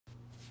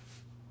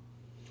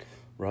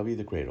Robbie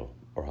the Cradle,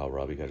 or How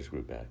Robbie Got His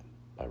Groove Back,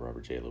 by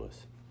Robert J.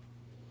 Lewis.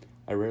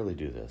 I rarely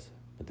do this,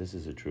 but this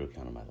is a true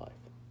account of my life.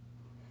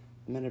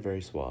 I met a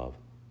very suave,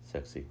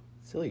 sexy,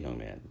 silly young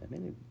man that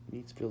made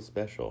me feel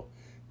special,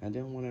 and I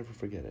didn't want to ever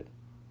forget it.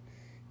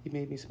 He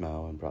made me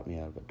smile and brought me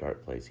out of a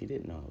dark place he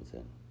didn't know I was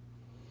in.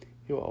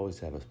 He will always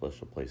have a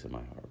special place in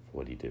my heart for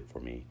what he did for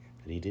me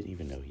that he didn't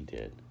even know he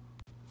did.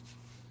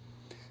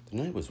 The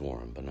night was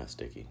warm, but not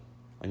sticky,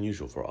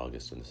 unusual for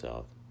August in the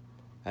South.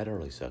 I had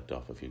already sucked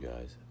off a few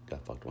guys,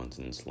 got fucked once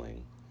in a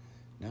sling.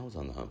 Now I was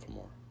on the hunt for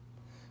more.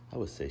 I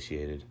was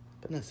satiated,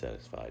 but not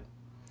satisfied.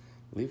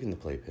 Leaving the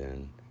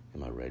playpen in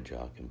my red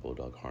jock and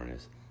bulldog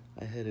harness,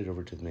 I headed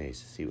over to the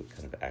maze to see what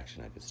kind of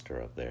action I could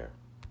stir up there.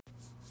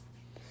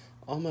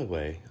 On my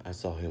way, I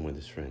saw him with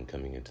his friend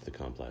coming into the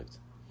complex.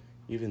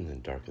 Even in the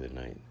dark of the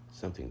night,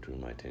 something drew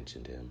my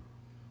attention to him.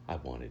 I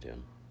wanted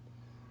him.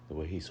 The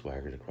way he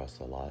swaggered across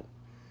the lot,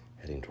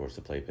 heading towards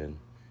the playpen,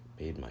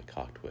 made my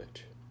cock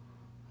twitch.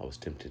 I was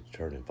tempted to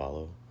turn and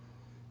follow,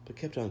 but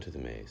kept on to the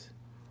maze.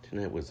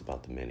 Tonight was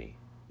about the many,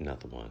 not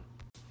the one.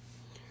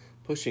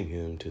 Pushing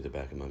him to the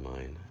back of my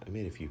mind, I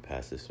made a few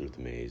passes through the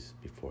maze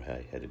before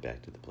I headed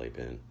back to the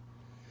playpen.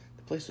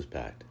 The place was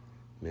packed.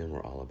 Men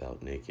were all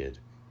about naked,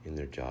 in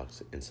their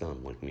jocks, and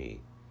some, like me,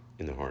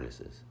 in their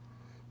harnesses.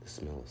 The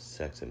smell of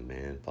sex and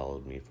man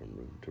followed me from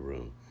room to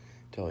room,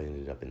 till I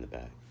ended up in the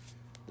back,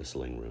 the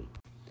sling room.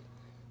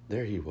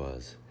 There he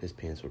was. His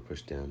pants were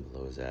pushed down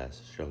below his ass,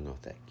 showing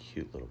off that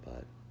cute little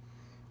butt.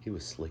 He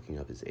was slicking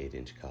up his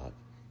 8-inch cock,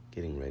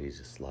 getting ready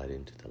to slide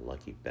into the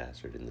lucky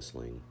bastard in the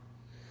sling.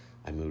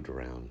 I moved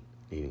around,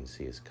 needing to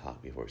see his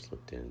cock before it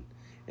slipped in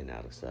and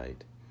out of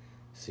sight.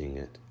 Seeing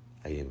it,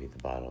 I envied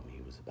the bottom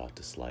he was about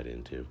to slide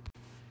into.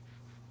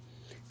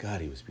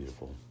 God, he was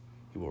beautiful.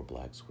 He wore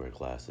black square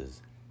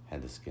glasses,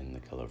 had the skin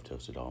the color of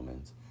toasted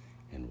almonds,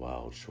 and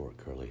wild, short,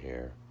 curly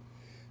hair.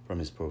 From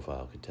his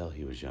profile, I could tell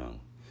he was young.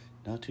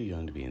 Not too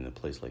young to be in a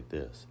place like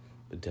this,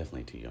 but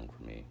definitely too young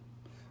for me.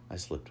 I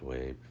slipped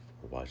away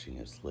before watching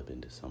him slip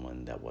into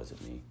someone that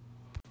wasn't me.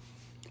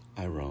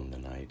 I roamed the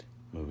night,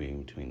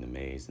 moving between the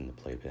maze and the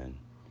playpen.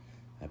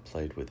 I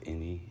played with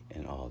any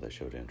and all that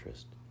showed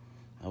interest.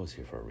 I was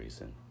here for a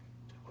reason,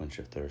 to quench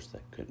a thirst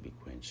that couldn't be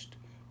quenched,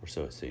 or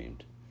so it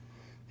seemed.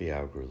 The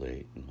hour grew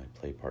late, and my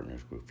play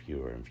partners grew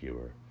fewer and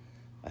fewer.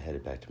 I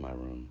headed back to my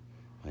room,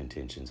 my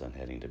intentions on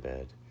heading to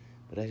bed,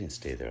 but I didn't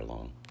stay there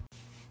long.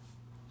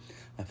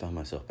 I found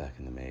myself back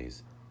in the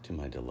maze. To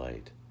my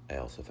delight, I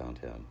also found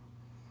him.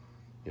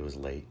 It was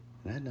late,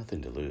 and I had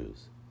nothing to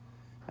lose.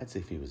 I'd see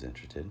if he was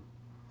interested.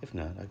 If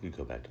not, I could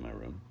go back to my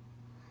room.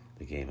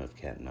 The game of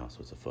cat and mouse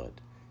was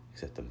afoot,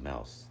 except the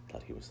mouse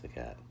thought he was the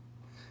cat.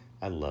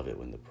 I love it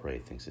when the prey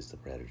thinks it's the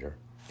predator.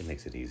 It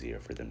makes it easier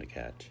for them to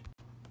catch.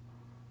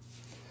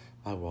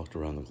 I walked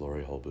around the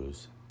glory hole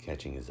booth,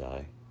 catching his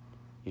eye.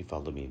 He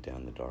followed me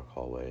down the dark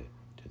hallway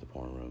to the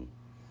porn room.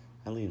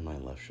 I leaned my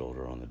left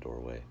shoulder on the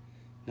doorway,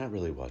 not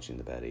really watching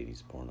the bad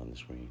 80s porn on the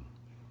screen.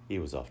 He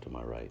was off to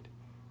my right,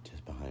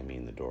 just behind me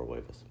in the doorway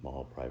of a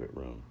small private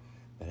room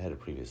that had a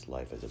previous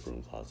life as a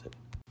broom closet.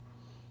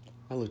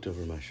 I looked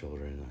over my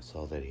shoulder and I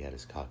saw that he had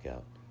his cock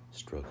out,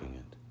 stroking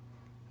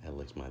it. I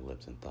licked my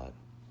lips and thought,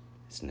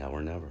 it's now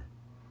or never.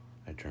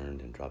 I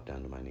turned and dropped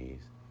down to my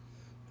knees.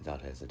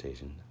 Without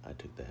hesitation, I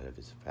took the head of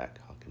his fat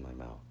cock in my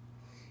mouth.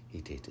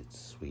 He tasted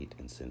sweet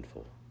and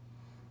sinful.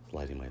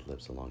 Sliding my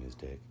lips along his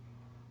dick,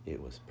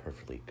 it was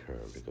perfectly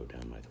curved to go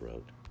down my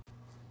throat.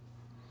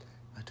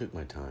 I took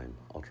my time,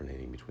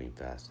 alternating between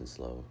fast and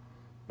slow,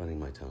 running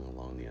my tongue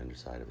along the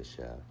underside of his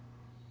shaft.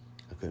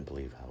 I couldn't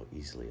believe how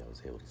easily I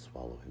was able to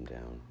swallow him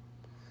down.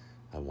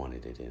 I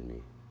wanted it in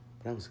me,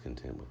 but I was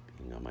content with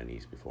being on my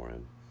knees before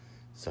him,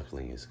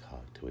 suckling his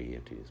cock till he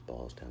emptied his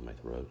balls down my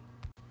throat.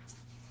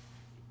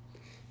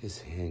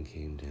 His hand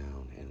came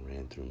down and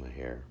ran through my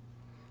hair.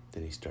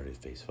 Then he started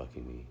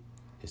face-fucking me,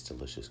 his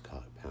delicious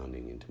cock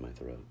pounding into my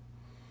throat.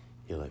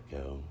 He let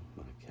go,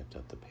 but I kept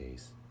up the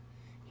pace.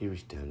 He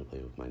reached down to play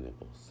with my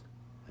nipples.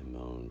 I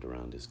moaned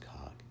around his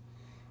cock.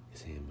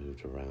 His hand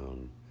moved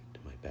around to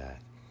my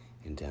back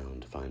and down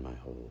to find my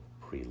hole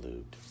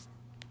pre-lubed.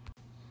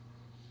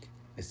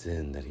 It's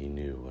then that he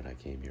knew what I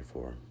came here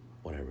for,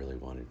 what I really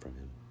wanted from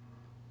him.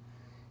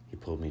 He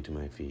pulled me to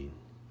my feet.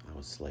 I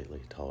was slightly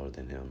taller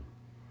than him.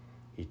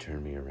 He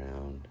turned me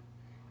around.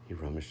 He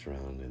rummaged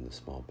around in the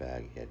small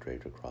bag he had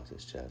draped across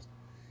his chest,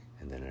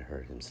 and then I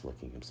heard him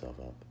slicking himself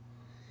up.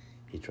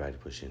 He tried to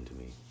push into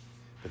me,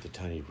 but the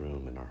tiny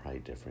room and our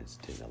height difference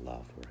didn't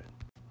allow for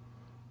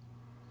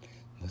it.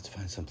 Let's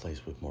find some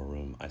place with more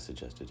room, I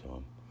suggested to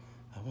him.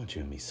 I want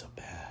you and me so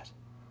bad.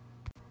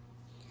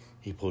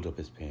 He pulled up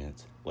his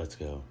pants. Let's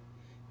go.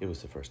 It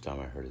was the first time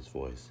I heard his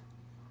voice.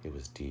 It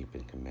was deep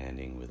and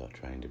commanding without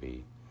trying to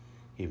be.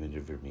 He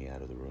maneuvered me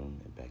out of the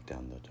room and back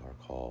down the dark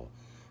hall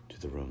to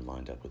the room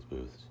lined up with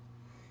booths.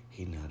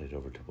 He nodded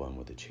over to one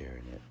with a chair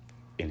in it.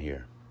 In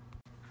here.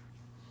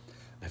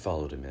 I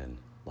followed him in,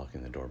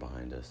 locking the door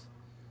behind us.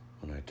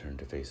 When I turned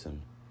to face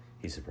him,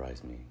 he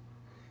surprised me.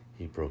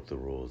 He broke the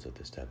rules of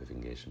this type of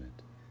engagement.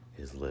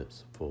 His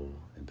lips, full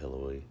and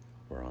pillowy,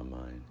 were on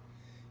mine.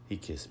 He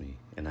kissed me,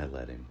 and I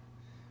let him.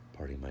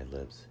 Parting my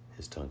lips,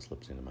 his tongue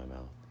slipped into my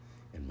mouth,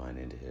 and mine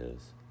into his.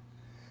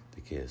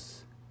 The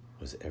kiss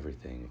was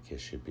everything a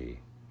kiss should be: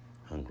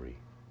 hungry,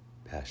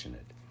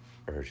 passionate,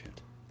 urgent,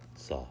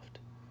 soft,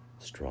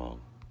 strong.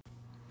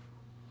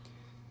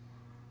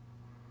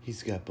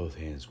 He's got both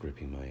hands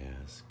gripping my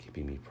ass,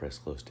 keeping me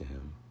pressed close to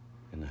him,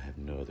 and I have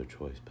no other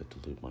choice but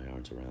to loop my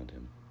arms around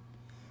him.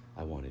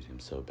 I wanted him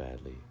so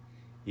badly,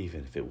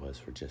 even if it was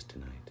for just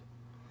tonight.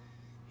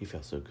 He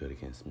felt so good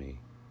against me.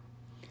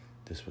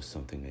 This was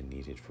something I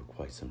needed for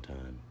quite some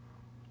time.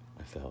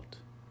 I felt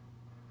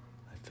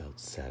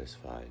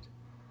satisfied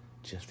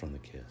just from the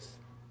kiss,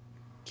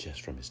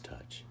 just from his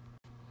touch.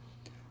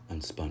 I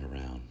spun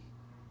around.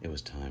 It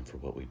was time for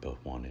what we both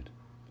wanted.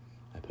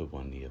 I put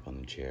one knee up on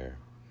the chair.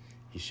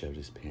 He shoved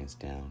his pants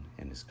down,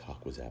 and his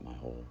cock was at my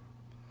hole.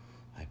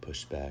 I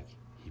pushed back.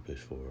 He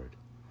pushed forward.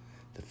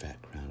 The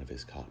fat crown of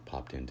his cock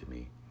popped into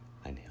me.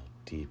 I inhaled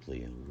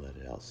deeply and let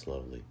it out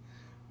slowly,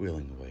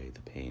 wheeling away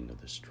the pain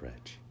of the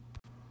stretch.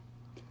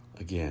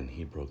 Again,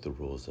 he broke the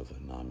rules of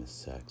anonymous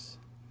sex.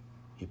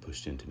 He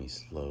pushed into me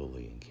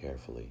slowly and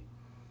carefully.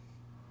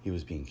 He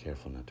was being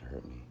careful not to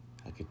hurt me.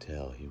 I could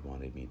tell he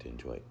wanted me to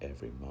enjoy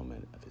every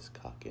moment of his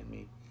cock in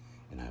me,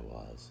 and I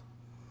was.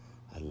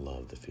 I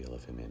loved the feel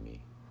of him in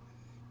me.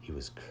 He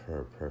was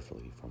curved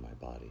perfectly for my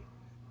body,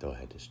 though I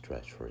had to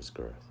stretch for his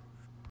girth.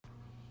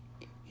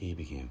 He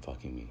began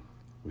fucking me,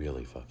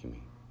 really fucking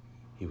me.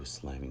 He was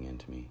slamming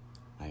into me.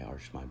 I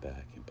arched my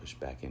back and pushed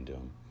back into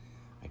him.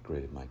 I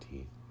gritted my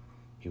teeth.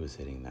 He was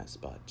hitting that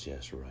spot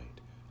just right,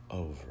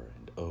 over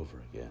and over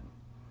again.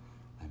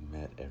 I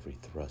met every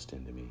thrust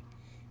into me,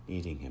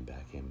 needing him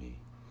back in me.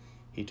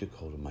 He took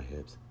hold of my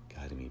hips,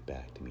 guiding me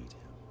back to meet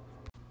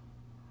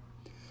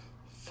him.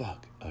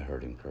 Fuck, I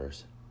heard him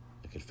curse.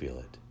 I could feel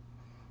it.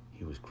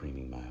 He was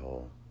creaming my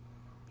hole.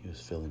 He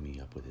was filling me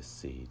up with his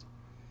seed.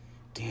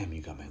 Damn,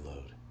 you got my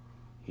load.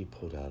 He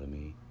pulled out of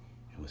me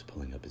and was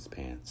pulling up his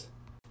pants.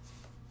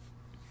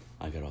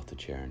 I got off the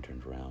chair and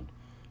turned around,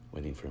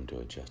 waiting for him to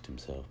adjust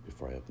himself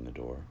before I opened the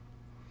door.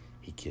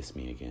 He kissed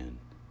me again.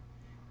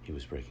 He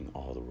was breaking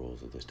all the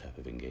rules of this type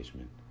of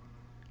engagement.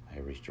 I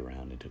reached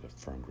around and took a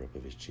firm grip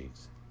of his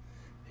cheeks.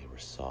 They were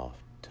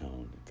soft,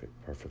 toned, and fit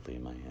perfectly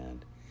in my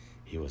hand.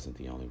 He wasn't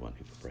the only one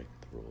who could break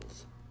the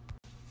rules.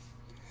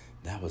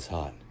 That was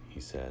hot, he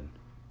said,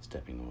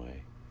 stepping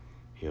away.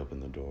 He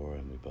opened the door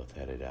and we both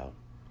headed out.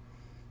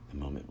 The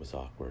moment was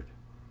awkward.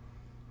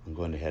 I'm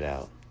going to head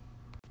out.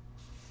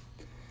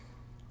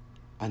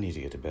 I need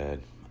to get to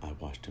bed. I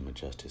watched him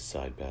adjust his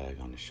side bag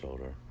on his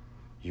shoulder.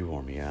 You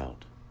wore me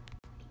out.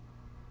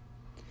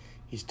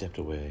 He stepped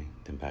away,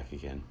 then back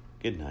again.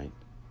 Good night.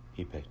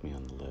 He pecked me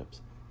on the lips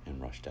and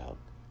rushed out,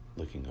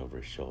 looking over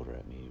his shoulder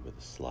at me with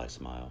a sly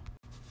smile.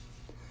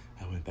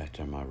 I went back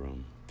to my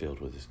room, filled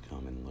with his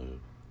cum and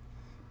lube.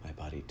 My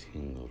body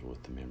tingled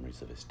with the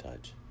memories of his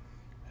touch.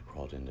 I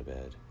crawled into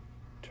bed,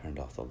 turned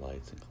off the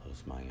lights, and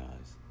closed my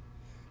eyes.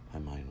 My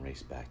mind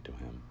raced back to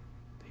him,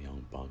 the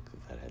young bunk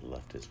that had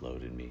left his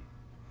load in me,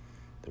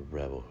 the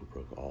rebel who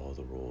broke all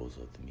the rules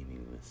of the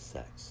meaningless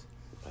sex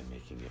by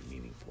making it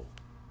meaningful.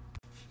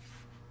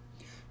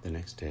 The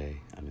next day,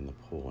 I'm in the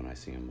pool and I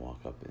see him walk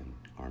up in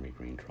army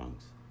green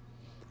trunks.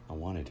 I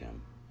wanted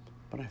him,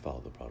 but I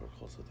followed the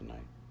protocols of the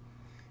night.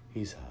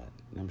 He's hot,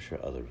 and I'm sure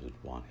others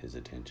would want his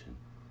attention.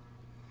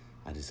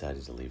 I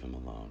decided to leave him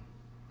alone.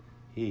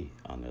 He,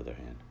 on the other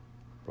hand,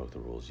 broke the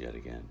rules yet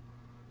again.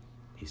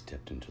 He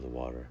stepped into the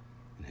water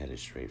and headed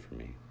straight for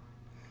me.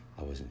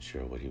 I wasn't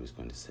sure what he was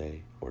going to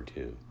say or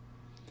do.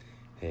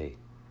 Hey,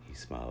 he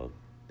smiled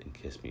and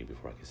kissed me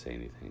before I could say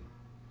anything.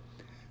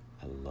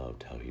 I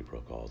loved how he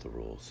broke all the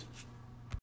rules.